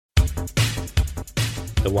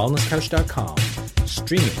TheWellnessCouch.com,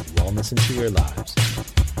 streaming wellness into your lives.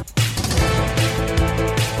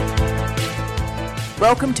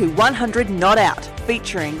 Welcome to 100 Not Out,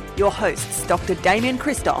 featuring your hosts Dr. Damien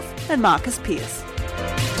Christoph and Marcus Pearce.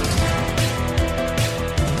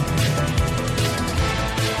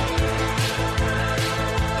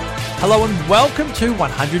 Hello and welcome to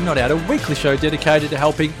 100 Not Out, a weekly show dedicated to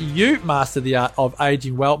helping you master the art of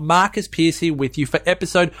aging well. Marcus Pearce here with you for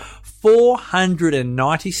episode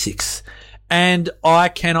 496. And I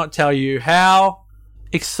cannot tell you how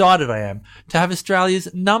excited I am to have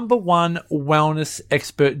Australia's number one wellness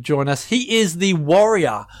expert join us. He is the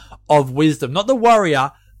warrior of wisdom, not the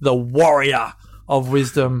warrior, the warrior of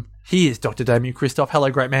wisdom. He is Dr. Damien Christoph. Hello,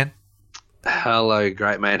 great man. Hello,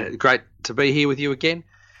 great man. Great to be here with you again.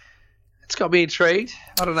 It's got me intrigued.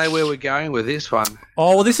 I don't know where we're going with this one.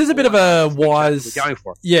 Oh, well, this is a bit of a wise... We're going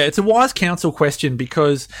for it. Yeah, it's a wise counsel question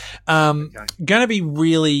because going to be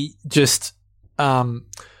really just...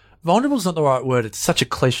 vulnerable is not the right word. It's such a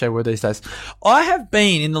cliche word these days. I have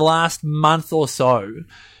been, in the last month or so,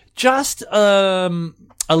 just a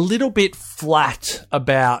little bit flat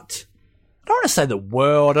about... I don't want to say the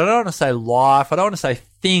world. I don't want to say life. I don't want to say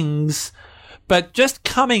things. But just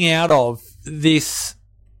coming out of this...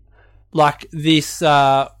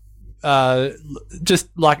 just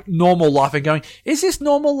like normal life and going, is this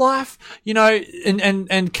normal life? You know,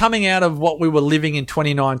 and coming out of what we were living in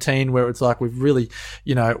 2019 where it's like we've really,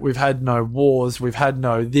 you know, we've had no wars, we've had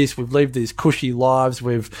no this, we've lived these cushy lives,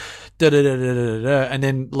 we've and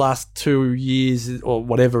then last 2 years or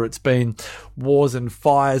whatever it's been, wars and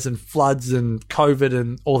fires and floods and COVID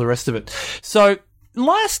and all the rest of it. So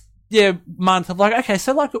month of like, okay,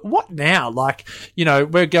 so like what now? Like, you know,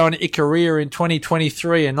 we're going to Ikaria in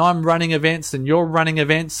 2023 and I'm running events and you're running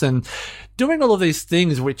events and doing all of these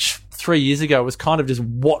things, which 3 years ago was kind of just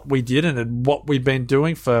what we did and what we've been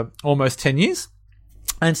doing for almost 10 years.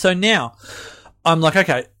 And so now I'm like,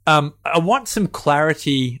 okay, I want some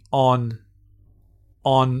clarity on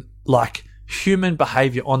like human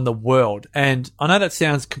behavior on the world. And I know that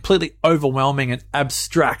sounds completely overwhelming and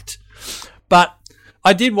abstract, but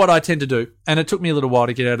I did what I tend to do, and it took me a little while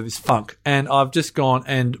to get out of this funk, and I've just gone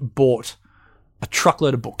and bought a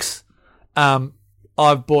truckload of books. I've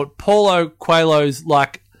bought Paulo Coelho's,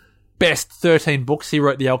 like, best 13 books. He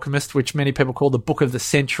wrote The Alchemist, which many people call the book of the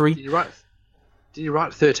century. Did you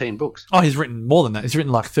write 13 books? Oh, he's written more than that. He's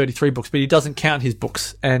written, like, 33 books, but he doesn't count his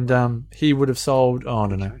books, and he would have sold, I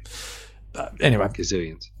don't know. Anyway.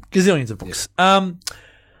 Gazillions of books. Yeah.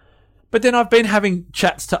 But then I've been having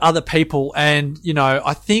chats to other people and, you know,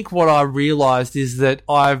 I think what I realized is that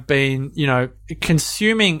I've been, you know,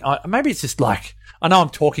 consuming, maybe it's just like, I know I'm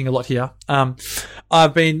talking a lot here.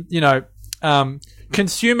 I've been, you know,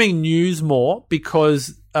 consuming news more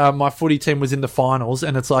because my footy team was in the finals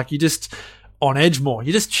and it's like you're just on edge more.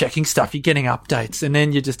 You're just checking stuff. You're getting updates and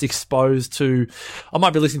then you're just exposed to, I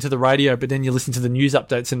might be listening to the radio, but then you listen to the news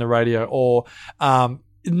updates in the radio or,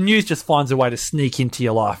 news just finds a way to sneak into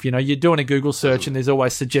your life. You know, you're doing a Google search and there's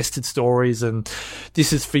always suggested stories and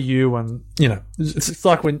this is for you and, you know, it's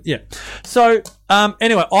like when, yeah. So,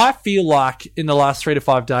 anyway, I feel like in the last 3 to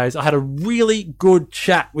 5 days, I had a really good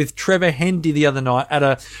chat with Trevor Hendy the other night at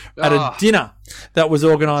a dinner that was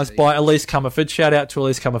organised by Elise Comerford. Shout out to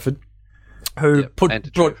Elise Comerford, who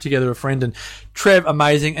brought together a friend, and Trev,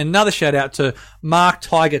 amazing. Another shout out to Mark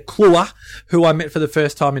Tiger Kluwer, who I met for the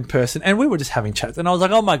first time in person, and we were just having chats. And I was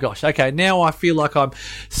like, oh my gosh, okay, now I feel like I'm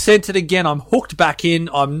centered again. I'm hooked back in.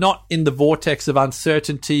 I'm not in the vortex of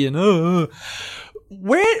uncertainty and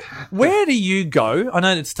where do you go? I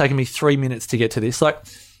know it's taken me 3 minutes to get to this. Like,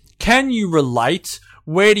 can you relate?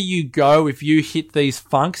 Where do you go if you hit these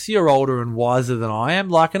funks? You're older and wiser than I am.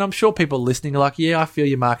 Like, and I'm sure people listening are like, yeah, I feel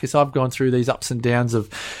you, Marcus. I've gone through these ups and downs of,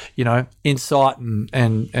 you know, insight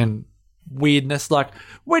and weirdness. Like,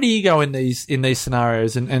 where do you go in these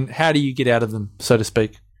scenarios and how do you get out of them, so to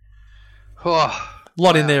speak? Oh, a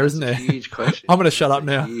lot in there, isn't there? Huge question. I'm going to shut up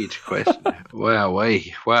now. Huge question.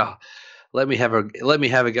 Wow. Let me have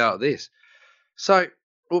a go at this. So,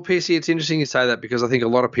 well, PC, it's interesting you say that because I think a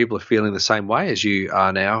lot of people are feeling the same way as you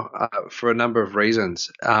are now for a number of reasons.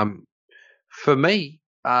 For me,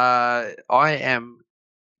 I am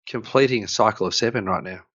completing a cycle of 7 right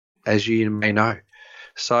now, as you may know.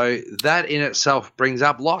 So that in itself brings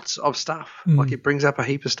up lots of stuff. Like it brings up a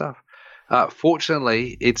heap of stuff.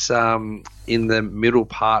 Fortunately, it's in the middle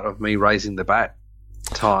part of me raising the bat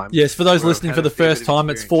time. Yes, for those listening for the first time,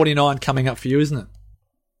 it's 49 coming up for you, isn't it?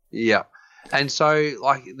 Yeah. And so,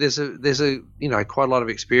 like, there's a quite a lot of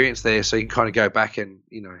experience there, so you can kind of go back and,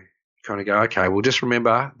 kind of go, okay, well, just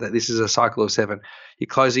remember that this is a cycle of 7. You're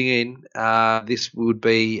closing in. This would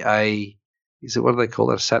be what do they call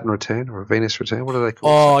that? A Saturn return or a Venus return? What do they call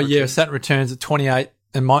it? Oh, yeah. Saturn returns at 28.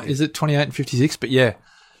 Is it 28 and 56? But yeah.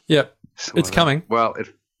 It's coming. Well,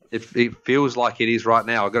 it feels like it is right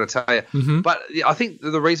now, I've got to tell you. Mm-hmm. But I think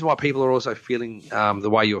the reason why people are also feeling the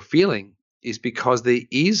way you're feeling is because there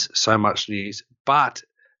is so much news, but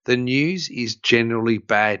the news is generally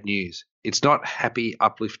bad news. It's not happy,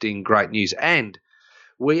 uplifting, great news. And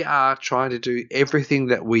we are trying to do everything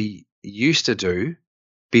that we used to do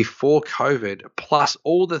before COVID, plus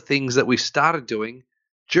all the things that we started doing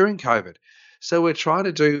during COVID. So we're trying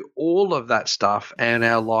to do all of that stuff, and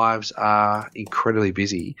our lives are incredibly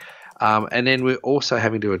busy. And then we're also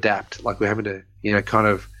having to adapt. Like we're having to, kind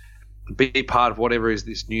of be part of whatever is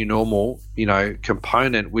this new normal,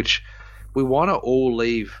 component, which we want to all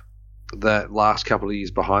leave the last couple of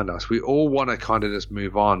years behind us. We all want to kind of just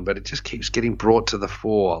move on, but it just keeps getting brought to the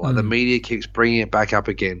fore. Like the media keeps bringing it back up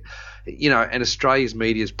again. And Australia's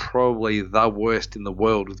media is probably the worst in the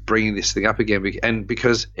world with bringing this thing up again. And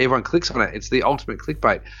because everyone clicks on it, it's the ultimate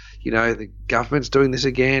clickbait. The government's doing this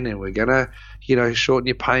again, and we're going to, shorten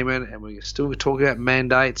your payment, and we're still talking about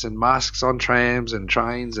mandates and masks on trams and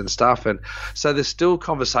trains and stuff. And so there's still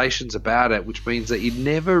conversations about it, which means that you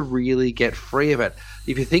never really get free of it.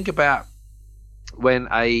 If you think about when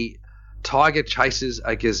a tiger chases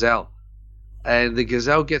a gazelle and the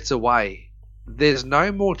gazelle gets away, there's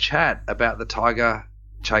no more chat about the tiger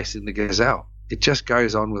chasing the gazelle. It just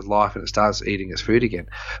goes on with life and it starts eating its food again.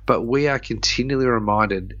 But we are continually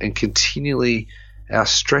reminded, and continually our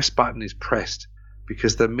stress button is pressed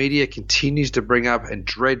because the media continues to bring up and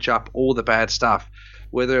dredge up all the bad stuff,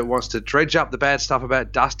 whether it wants to dredge up the bad stuff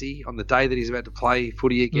about Dusty on the day that he's about to play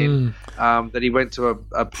footy again, that he went to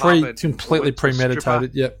a pub completely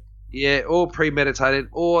premeditated, yep. Yeah, all premeditated,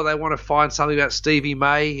 or they want to find something about Stevie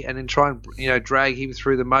May and then try and drag him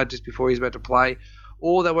through the mud just before he's about to play,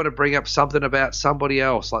 or they want to bring up something about somebody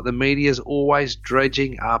else. Like the media's always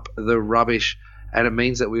dredging up the rubbish, and it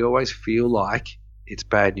means that we always feel like it's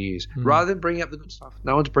bad news rather than bringing up the good stuff.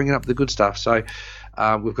 No one's bringing up the good stuff, so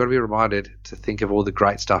we've got to be reminded to think of all the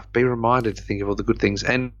great stuff. Be reminded to think of all the good things,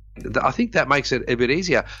 and I think that makes it a bit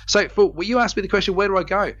easier. So, you asked me the question, where do I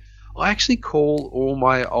go? I actually call all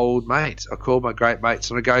my old mates. I call my great mates,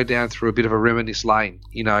 and I go down through a bit of a reminisce lane,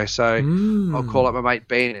 So I'll call up my mate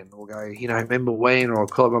Ben, and we'll go, remember when? Or I'll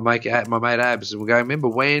call up my mate Abs, and we'll go, remember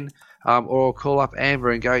when? Or I'll call up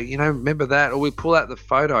Amber and go, remember that? Or we pull out the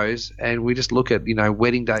photos and we just look at,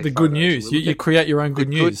 wedding day. The good news. You create your own good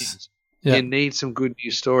news. Yeah. You need some good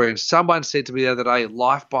news story. And someone said to me the other day,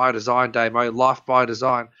 Life by Design, Damo, Life by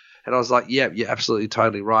Design. And I was like, yeah, you're absolutely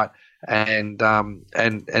totally right. And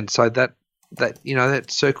so that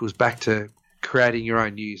circles back to creating your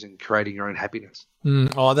own news and creating your own happiness.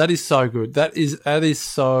 Oh, that is so good. That is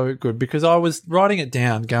so good, because I was writing it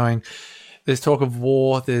down going, there's talk of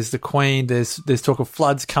war, there's the Queen, there's talk of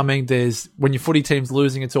floods coming, there's when your footy team's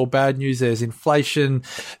losing, it's all bad news, there's inflation,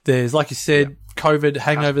 there's, like you said, COVID,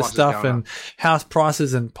 hangover stuff, and house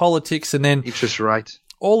prices and politics, and then interest rates.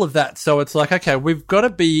 All of that. So it's like, okay, we've got to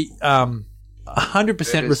be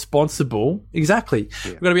 100% responsible. Exactly.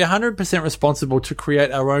 Yeah. We've got to be 100% responsible to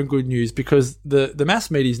create our own good news, because the mass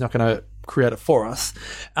media is not going to create it for us.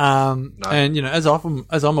 No. And, as I'm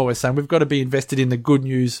always saying, we've got to be invested in the good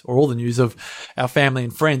news, or all the news of our family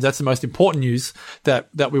and friends. That's the most important news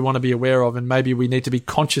that we want to be aware of. And maybe we need to be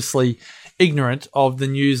consciously ignorant of the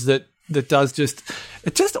news that does it's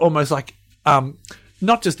just almost like,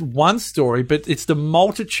 not just one story, but it's the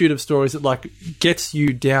multitude of stories that gets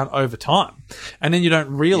you down over time. And then you don't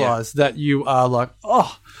realize that you are like,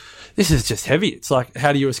 oh, this is just heavy. It's like,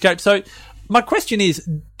 how do you escape? So my question is,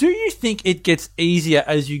 do you think it gets easier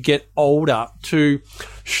as you get older to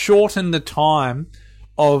shorten the time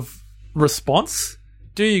of response?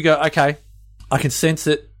 Do you go, okay, I can sense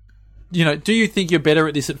it. Do you think you're better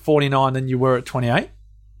at this at 49 than you were at 28?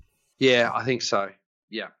 Yeah, I think so.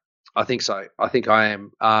 Yeah. I think so. I think I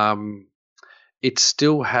am. It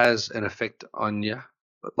still has an effect on you,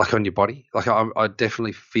 on your body. I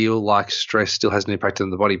definitely feel like stress still has an impact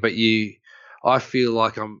on the body. But I feel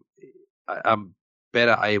like I'm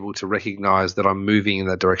better able to recognize that I'm moving in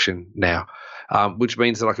that direction now, which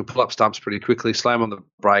means that I can pull up stumps pretty quickly, slam on the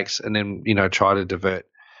brakes, and then try to divert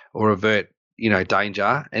or avert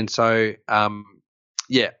danger. And so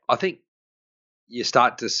I think you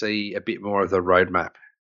start to see a bit more of the roadmap.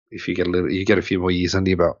 If you get a few more years under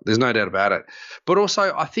your belt, there's no doubt about it. But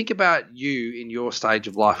also, I think about you in your stage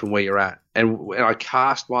of life and where you're at, and I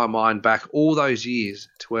cast my mind back all those years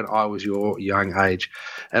to when I was your young age,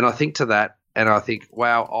 and I think to that, and I think,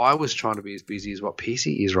 wow, I was trying to be as busy as what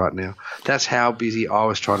PC is right now. That's how busy I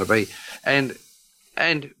was trying to be.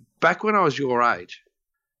 And back when I was your age,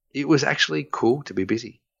 it was actually cool to be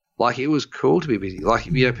busy. Like, it was cool to be busy. Like,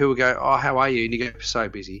 you know, people go, oh, how are you? And you go, so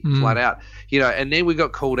busy, flat out. You know, and then we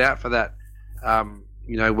got called out for that,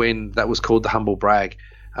 you know, when that was called the humble brag.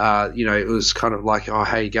 You know, it was kind of like, oh,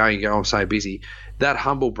 how you going? You go, I'm so busy. That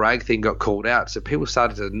humble brag thing got called out. So people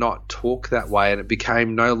started to not talk that way, and it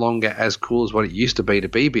became no longer as cool as what it used to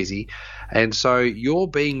be busy. And so you're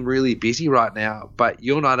being really busy right now, but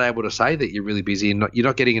you're not able to say that you're really busy, and you're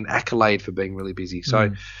not getting an accolade for being really busy.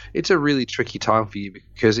 So it's a really tricky time for you,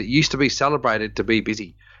 because it used to be celebrated to be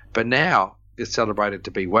busy, but now it's celebrated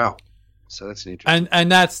to be well. So that's an interesting. And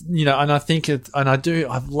that's, you know, and I think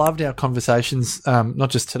I've loved our conversations, not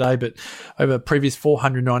just today, but over previous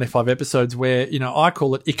 495 episodes, where, you know, I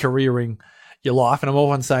call it careering your life, and I'm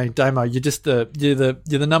often saying, Damo, you're just you're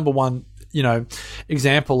the number one, you know,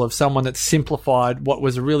 example of someone that simplified what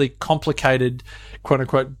was a really complicated, quote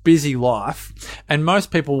unquote, busy life. And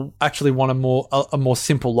most people actually want a more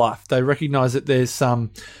simple life. They recognize that there's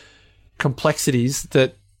some complexities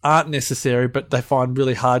that aren't necessary, but they find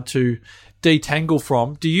really hard to detangle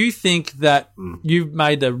from. Do you think that you've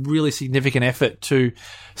made a really significant effort to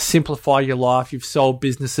simplify your life? You've sold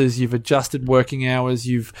businesses, you've adjusted working hours,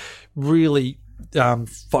 you've really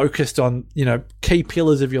focused on, you know, key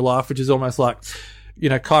pillars of your life, which is almost like, you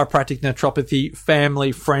know, chiropractic, naturopathy,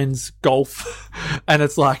 family, friends, golf. And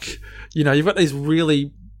it's like, you know, you've got these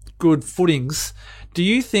really good footings. Do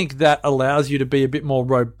you think that allows you to be a bit more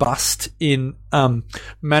robust in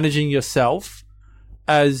managing yourself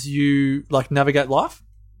as you like navigate life?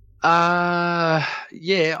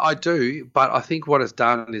 Yeah, I do. But I think what it's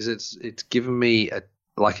done is it's given me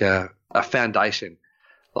a foundation.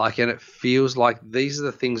 Like, and it feels like these are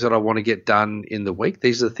the things that I want to get done in the week.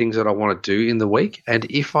 These are the things that I want to do in the week. And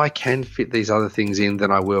if I can fit these other things in,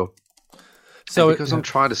 then I will. So because I'm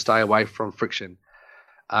trying to stay away from friction,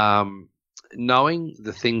 knowing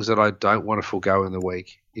the things that I don't want to forego in the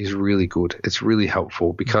week is really good. It's really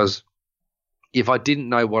helpful, because if I didn't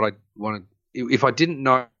know what I wanted, if I didn't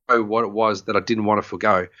know what it was that I didn't want to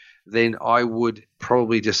forego, then I would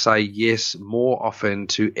probably just say yes more often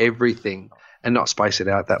to everything and not space it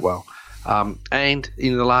out that well. And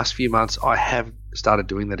in the last few months, I have started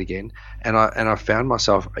doing that again, and I found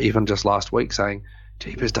myself even just last week saying,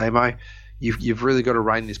 "Jeepers, Damo, you've really got to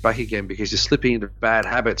rein this back again, because you're slipping into bad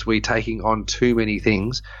habits. We're taking on too many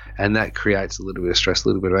things, and that creates a little bit of stress, a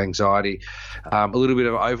little bit of anxiety, a little bit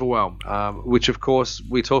of overwhelm, which, of course,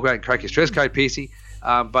 we talk about in Crack Your Stress Code, PC,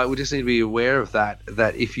 but we just need to be aware of that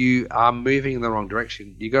if you are moving in the wrong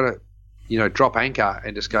direction, you got to, you know, drop anchor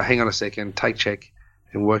and just go, hang on a second, take check,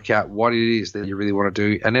 and work out what it is that you really want to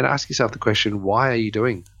do, and then ask yourself the question, why are you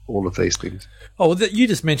doing all of these things? Oh, well, you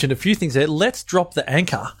just mentioned a few things there. Let's drop the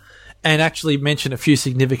anchor and actually mention a few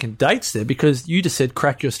significant dates there, because you just said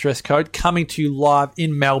Crack Your Stress Code coming to you live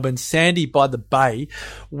in Melbourne, Sandy by the Bay,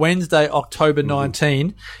 Wednesday, October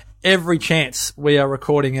 19. Every chance we are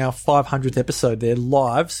recording our 500th episode there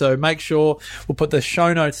live. So make sure we'll put the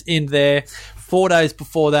show notes in there. 4 days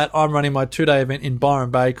before that, I'm running my 2-day event in Byron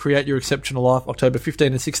Bay, Create Your Exceptional Life, October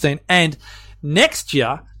 15 and 16. And next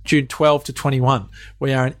year, June 12 to 21,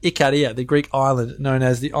 we are in Ikaria, the Greek island known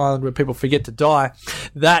as the island where people forget to die.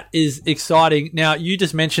 That is exciting. Now, you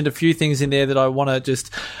just mentioned a few things in there that I want to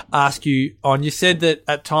just ask you on. You said that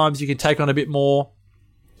at times you can take on a bit more.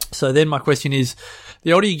 So then my question is,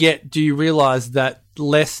 the older you get, do you realize that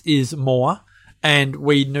less is more? And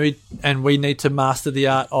we need to master the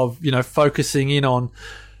art of, you know, focusing in on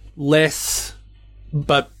less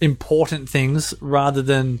but important things rather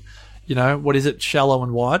than, you know, what is it, shallow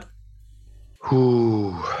and wide?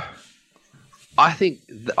 Ooh, I think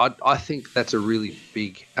that's a really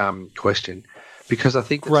big question, because I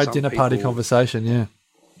think that great dinner party conversation, yeah.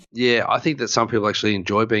 Yeah, I think that some people actually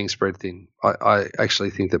enjoy being spread thin. I actually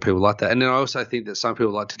think that people like that, and then I also think that some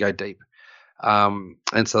people like to go deep.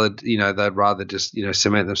 And so, you know, they'd rather just, you know,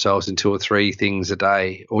 cement themselves in 2 or 3 things a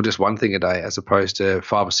day, or just one thing a day, as opposed to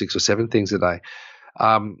 5 or 6 or 7 things a day.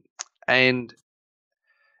 And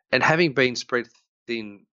having been spread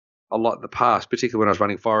thin a lot in the past, particularly when I was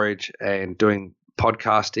running Forage and doing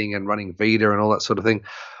podcasting and running Vita and all that sort of thing,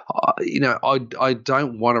 you know, I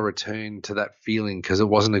don't want to return to that feeling, because it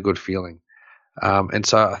wasn't a good feeling. And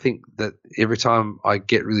so I think that every time I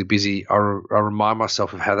get really busy, I remind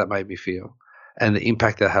myself of how that made me feel and the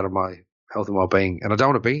impact that had on my health and well-being. And I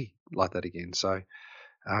don't want to be like that again. So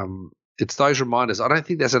it's those reminders. I don't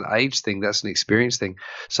think that's an age thing. That's an experience thing.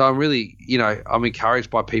 So I'm really, you know, I'm encouraged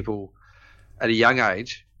by people at a young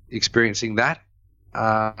age experiencing that.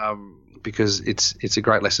 because it's a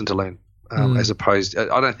great lesson to learn. As opposed,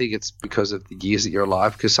 I don't think it's because of the years that you're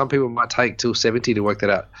alive, because some people might take till 70 to work that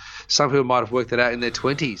out. Some people might have worked that out in their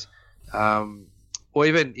 20s, or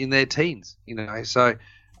even in their teens. So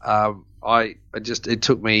it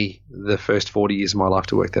took me the first 40 years of my life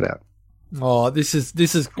to work that out. Oh, this is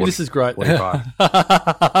great. 45.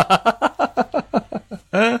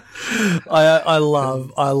 I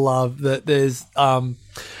love that there's not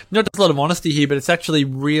just a lot of honesty here, but it's actually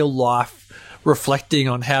real life reflecting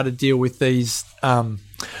on how to deal with these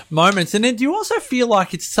moments. And then do you also feel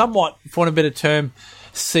like it's somewhat, for want of a better term,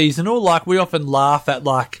 seasonal? Like we often laugh at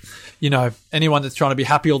anyone that's trying to be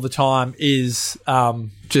happy all the time is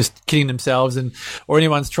just kidding themselves, or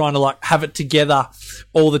anyone's trying to have it together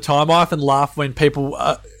all the time. I often laugh when people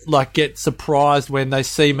get surprised when they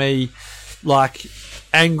see me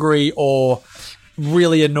angry or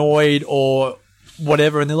really annoyed or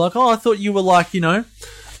whatever, and they're like, "Oh, I thought you were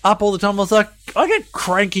up all the time." I was like, I get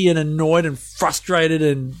cranky and annoyed and frustrated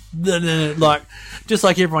and just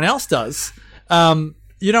like everyone else does.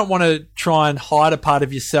 You don't want to try and hide a part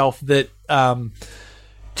of yourself that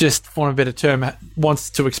just, for a better term, wants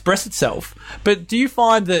to express itself. But do you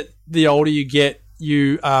find that the older you get,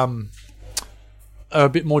 you are a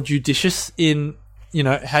bit more judicious in,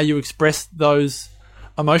 how you express those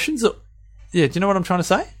emotions? Yeah, do you know what I'm trying to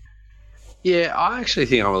say? Yeah, I actually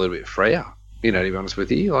think I'm a little bit freer, to be honest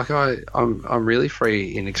with you. I'm really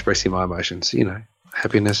free in expressing my emotions,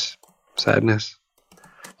 happiness, sadness,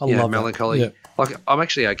 I love melancholy. Yeah. I'm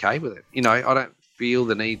actually okay with it. I don't feel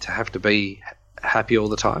the need to have to be happy all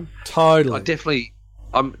the time. Totally.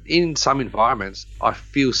 I'm in some environments, I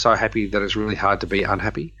feel so happy that it's really hard to be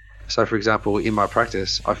unhappy. So, for example, in my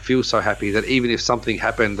practice, I feel so happy that even if something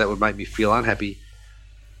happened that would make me feel unhappy,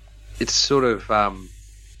 it's sort of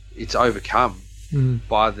it's overcome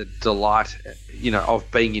by the delight,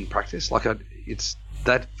 of being in practice.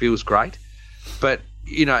 That feels great. But,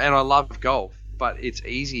 and I love golf, but it's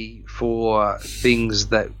easy for things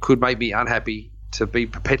that could make me unhappy to be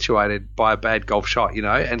perpetuated by a bad golf shot,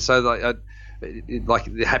 And so,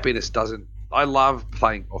 the happiness doesn't. I love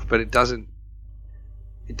playing golf, but it doesn't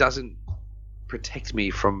protect me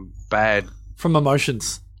from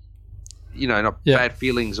emotions. Bad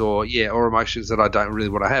feelings or emotions that I don't really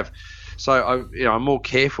want to have. So I'm more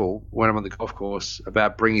careful when I'm on the golf course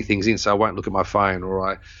about bringing things in. So I won't look at my phone,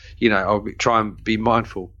 or I'll try and be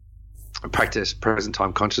mindful and practice present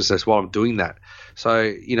time consciousness while I'm doing that.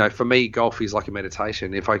 So for me, golf is like a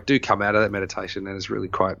meditation. If I do come out of that meditation, then it's really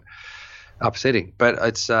quite upsetting. But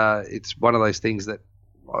it's one of those things that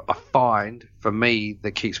I find for me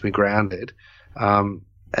that keeps me grounded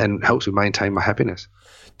and helps me maintain my happiness.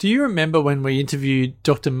 Do you remember when we interviewed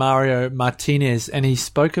Dr. Mario Martinez and he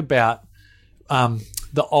spoke about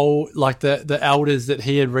the old, the elders that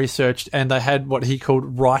he had researched, and they had what he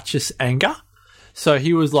called righteous anger? So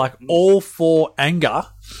he was all for anger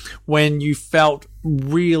when you felt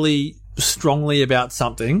really strongly about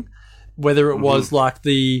something, whether it was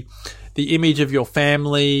the image of your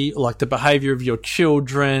family, the behavior of your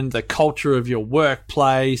children, the culture of your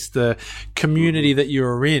workplace, the community that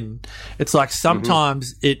you're in. It's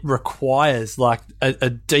sometimes it requires a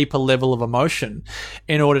deeper level of emotion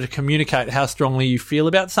in order to communicate how strongly you feel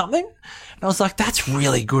about something. And I was like, that's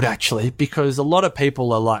really good actually, because a lot of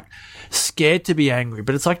people are scared to be angry,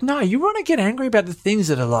 but it's no, you want to get angry about the things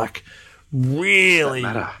that are really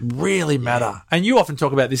matter. Yeah. And you often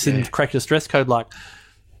talk about this in Crack Your Stress Code,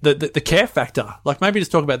 the care factor. Maybe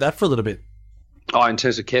just talk about that for a little bit. Oh, in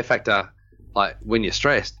terms of care factor, when you're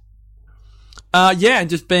stressed. And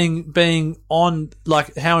just being on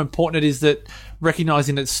how important it is that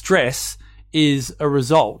recognizing that stress is a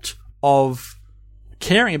result of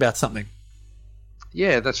caring about something.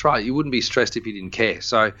 Yeah, that's right. You wouldn't be stressed if you didn't care.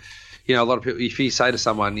 So, a lot of people, if you say to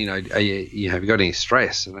someone, have you got any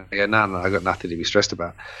stress? And they go, no, I've got nothing to be stressed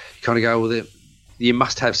about. You kind of go, well, you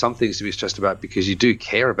must have some things to be stressed about because you do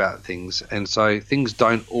care about things. And so things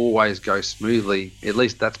don't always go smoothly. At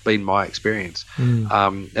least that's been my experience.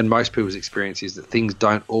 And most people's experience is that things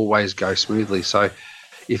don't always go smoothly. So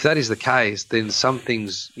if that is the case, then some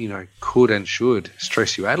things, could and should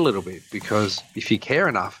stress you out a little bit, because if you care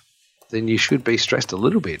enough, then you should be stressed a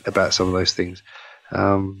little bit about some of those things.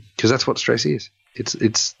 Because that's what stress is.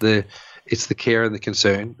 It's the care and the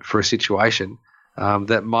concern for a situation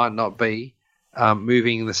that might not be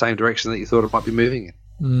moving in the same direction that you thought it might be moving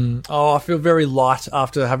in. Oh, I feel very light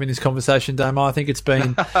after having this conversation, Damo. I think it's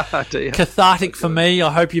been cathartic for me. I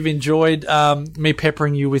hope you've enjoyed me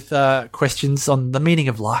peppering you with questions on the meaning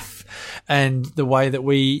of life and the way that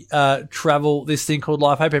we travel this thing called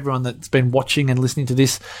life. I hope everyone that's been watching and listening to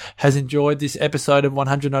this has enjoyed this episode of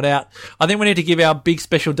 100 Not Out. I think we need to give our big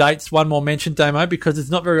special dates one more mention, Damo, because it's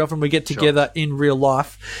not very often we get together in real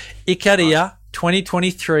life. Ikaria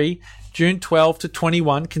 2023, June 12 to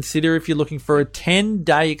 21. Consider if you're looking for a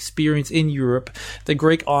 10-day experience in Europe, the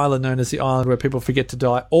Greek island known as the island where people forget to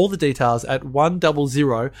die. All the details at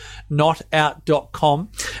 100notout.com.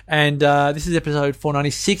 And this is episode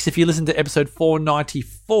 496. If you listen to episode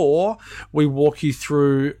 494, we walk you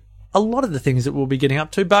through a lot of the things that we'll be getting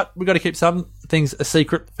up to, but we've got to keep some things a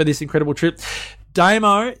secret for this incredible trip.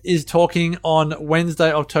 Damo is talking on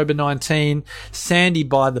Wednesday, October 19, Sandy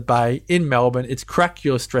by the Bay in Melbourne. It's Crack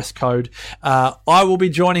Your Stress Code. I will be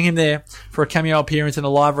joining him there for a cameo appearance and a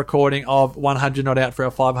live recording of 100 Not Out for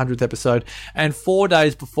our 500th episode. And 4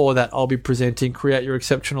 days before that, I'll be presenting Create Your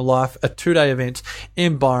Exceptional Life, a 2-day event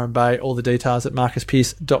in Byron Bay. All the details at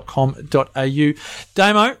marcuspearce.com.au.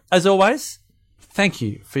 Damo, as always, thank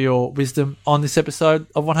you for your wisdom on this episode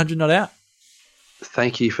of 100 Not Out.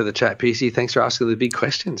 Thank you for the chat, PC. Thanks for asking the big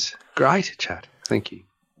questions. Great chat. Thank you.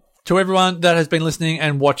 To everyone that has been listening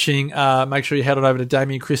and watching, make sure you head on over to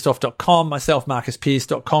DamienChristoph.com, myself,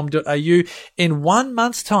 MarcusPearce.com.au. In 1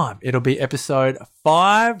 month's time, it'll be episode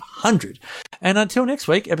 500. And until next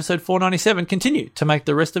week, episode 497, continue to make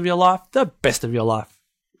the rest of your life the best of your life.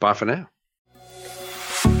 Bye for now.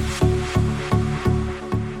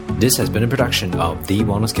 This has been a production of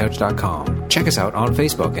TheWellnessCouch.com. Check us out on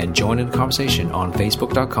Facebook and join in the conversation on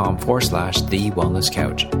Facebook.com/The Wellness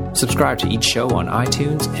Couch. Subscribe to each show on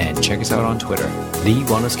iTunes and check us out on Twitter. The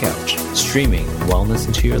Wellness Couch, streaming wellness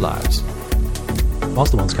into your lives.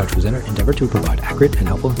 Whilst the Wellness Couch presenter endeavor to provide accurate and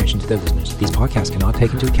helpful information to their listeners, these podcasts cannot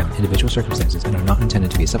take into account individual circumstances and are not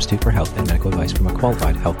intended to be a substitute for health and medical advice from a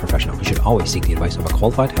qualified health professional. You should always seek the advice of a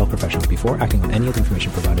qualified health professional before acting on any of the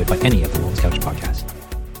information provided by any of the Wellness Couch podcasts.